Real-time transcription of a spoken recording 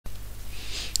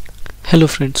Hello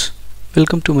friends,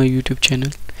 welcome to my YouTube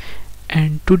channel,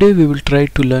 and today we will try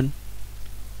to learn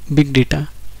big data.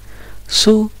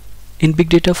 So in big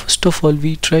data, first of all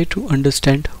we try to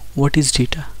understand what is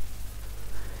data,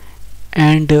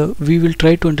 and we will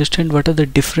try to understand what are the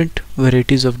different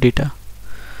varieties of data.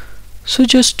 So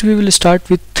just we will start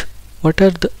with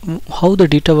how the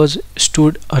data was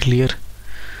stored earlier.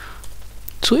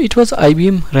 So it was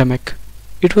IBM RAMAC.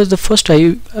 It was the first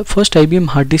IBM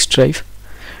hard disk drive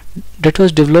that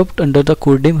was developed under the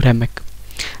codename RAMAC.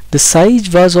 The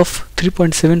size was of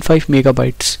 3.75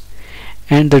 megabytes,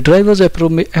 and the drive was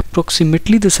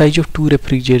approximately the size of 2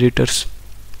 refrigerators.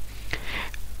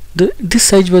 This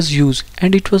size was used,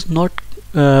 and it was not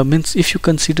means if you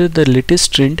consider the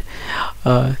latest trend,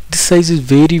 this size is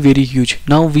very huge.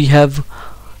 Now we have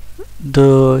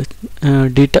the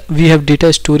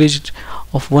data storage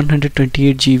of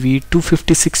 128 GB,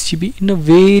 256 GB in a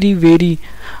very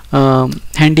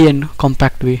handy and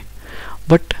compact way.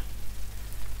 But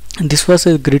this was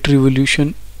a great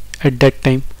revolution at that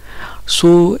time,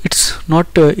 so it's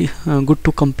not good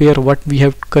to compare what we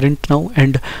have current now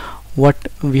and what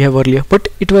we have earlier, but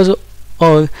it was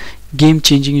a game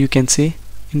changing, you can say,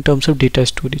 in terms of data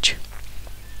storage.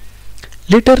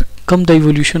 Later come the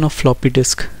evolution of floppy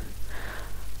disk.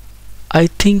 I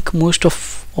think most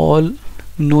of all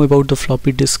know about the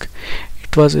floppy disk.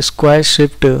 It was a square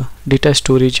shaped data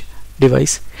storage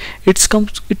device. It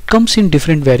comes in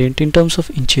different variant in terms of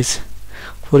inches.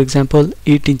 For example,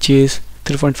 8 inches,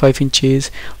 3.5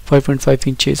 inches, 5.5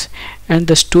 inches, and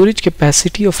the storage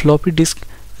capacity of floppy disk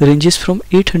ranges from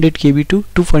 800 KB to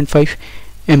 2.5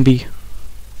 MB.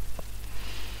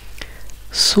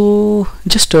 So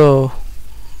just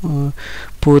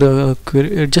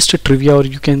just a trivia, or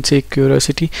you can say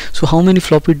curiosity. So how many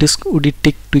floppy disks would it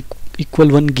take to equal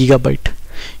 1 gigabyte?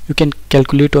 You can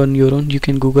calculate on your own. You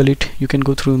can Google it. You can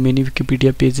go through many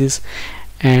Wikipedia pages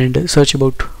and search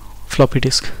about floppy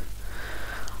disk.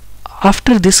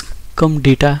 After this come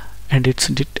data and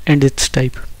its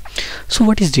type. So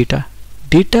what is data?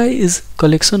 Data is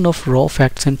collection of raw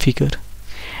facts and figure,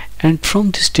 and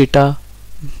from this data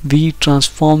we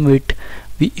transform it,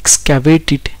 we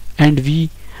excavate it, and we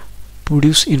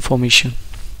produce information.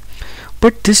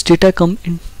 But this data come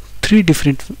in 3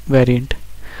 different variant.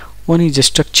 One is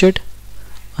structured,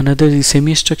 another is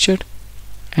semi-structured,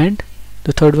 and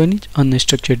the third one is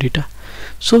unstructured data.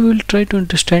 So we will try to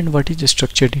understand what is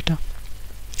structured data.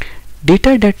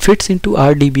 Data that fits into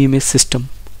RDBMS system.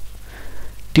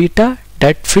 Data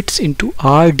that fits into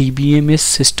RDBMS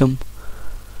system.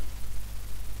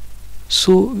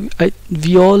 So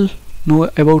we all know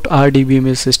about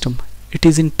RDBMS system. It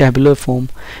is in tabular form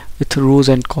with rows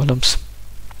and columns.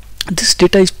 This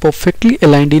data is perfectly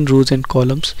aligned in rows and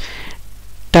columns.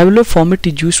 Tabular format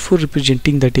is used for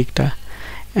representing the data,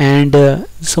 and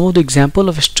some of the example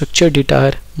of structured data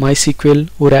are MySQL,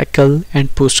 Oracle,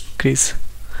 and Postgres.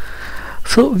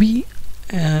 So we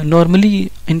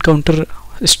normally encounter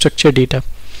structured data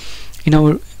in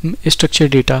our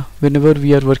structured data whenever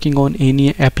we are working on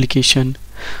any application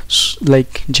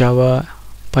like Java,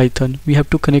 Python. We have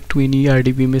to connect to any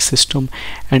RDBMS system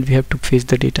and we have to fetch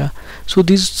the data. So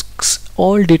these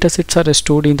all data sets are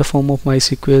stored in the form of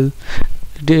MySQL.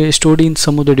 They are stored in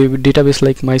some of the database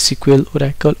like MySQL,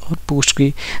 Oracle, or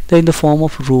Postgres. They are in the form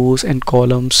of rows and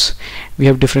columns. We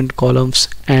have different columns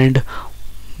and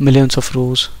millions of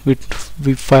rows. We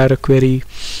fire a query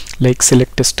like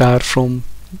select a star from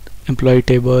employee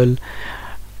table,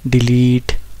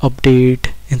 delete,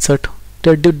 update, insert.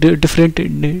 There are different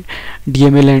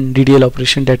DML and DDL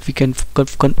operation that we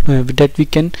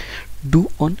can do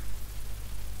on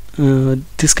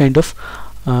this kind of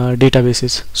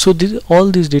databases. So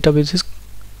all these databases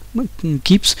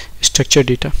keeps structured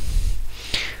data.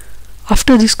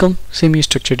 After this come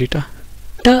semi-structured data.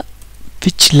 Data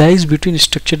which lies between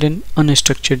structured and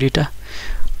unstructured data.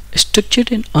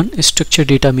 Structured and unstructured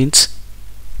data means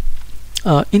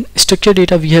in structured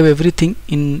data we have everything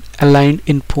aligned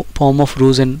in form of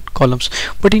rows and columns,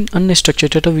 but in unstructured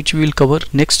data, which we will cover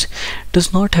next,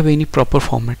 does not have any proper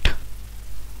format.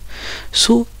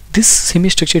 So this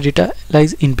semi-structured data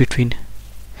lies in between,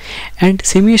 and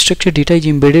semi-structured data is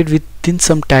embedded within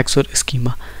some tags or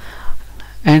schema,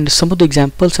 and some of the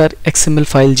examples are XML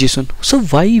file, JSON. So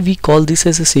why we call this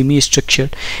as a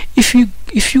semi-structured? If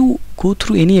you go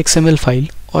through any XML file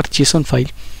or JSON file,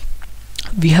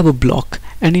 we have a block,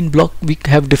 and in block we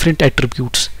have different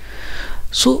attributes.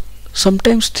 So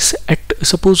sometimes this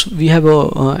suppose we have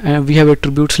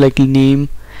attributes like name,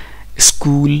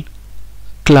 school,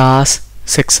 class,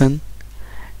 section,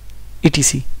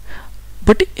 etc.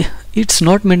 But it's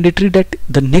not mandatory that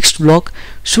the next block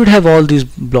should have all these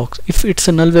blocks. If it's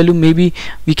a null value, maybe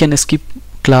we can skip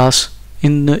class.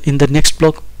 In the next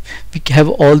block we have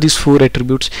all these 4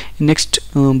 attributes. In next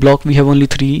block we have only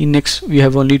 3, in next we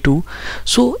have only 2.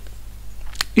 So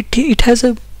it has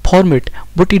a format,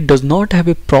 but it does not have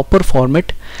a proper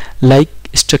format like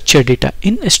structured data.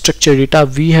 In structured data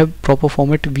we have proper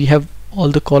format, we have all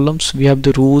the columns, we have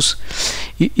the rows.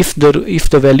 If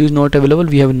the value is not available,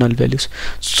 we have null values.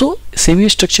 So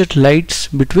semi-structured lies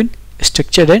between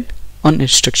structured and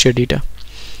unstructured data.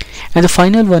 And the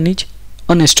final one is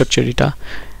unstructured data.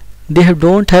 They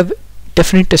don't have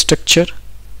definite structure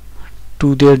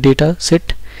to their data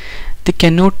set. They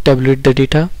cannot tabulate the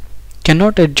data,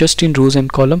 cannot adjust in rows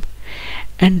and column,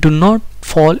 and do not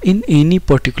fall in any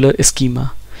particular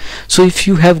schema. So if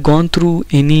you have gone through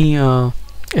any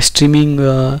streaming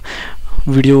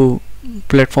video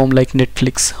platform like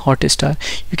Netflix, Hotstar,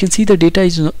 you can see the data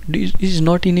is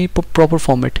not in a proper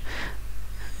format.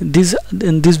 These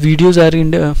videos are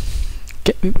in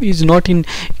is not in,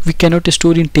 we cannot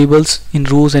store in tables, in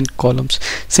rows and columns.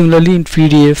 Similarly in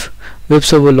PDF, web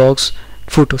server logs,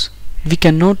 photos, we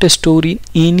cannot store in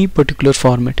any particular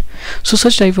format. So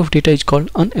such type of data is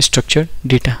called unstructured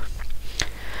data.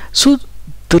 So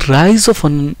the rise of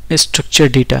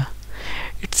unstructured data,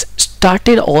 it's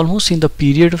started almost in the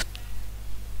period of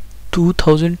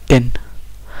 2010.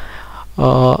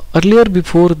 Earlier,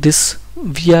 before this,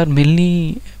 we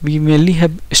mainly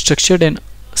have structured and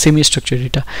semi-structured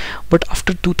data, but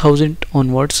after 2000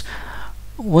 onwards,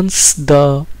 once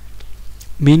the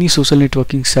many social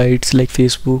networking sites like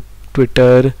Facebook,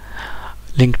 Twitter,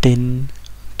 LinkedIn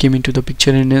came into the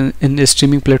picture, and in a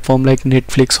streaming platform like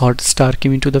Netflix, Hotstar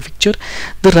came into the picture,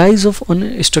 the rise of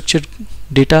unstructured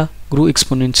data grew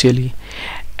exponentially,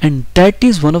 and that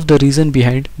is one of the reason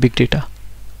behind big data.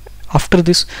 After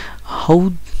this,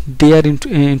 how they are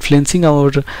influencing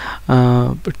our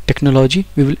technology,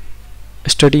 we will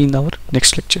study in our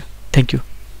next lecture. Thank you.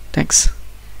 Thanks.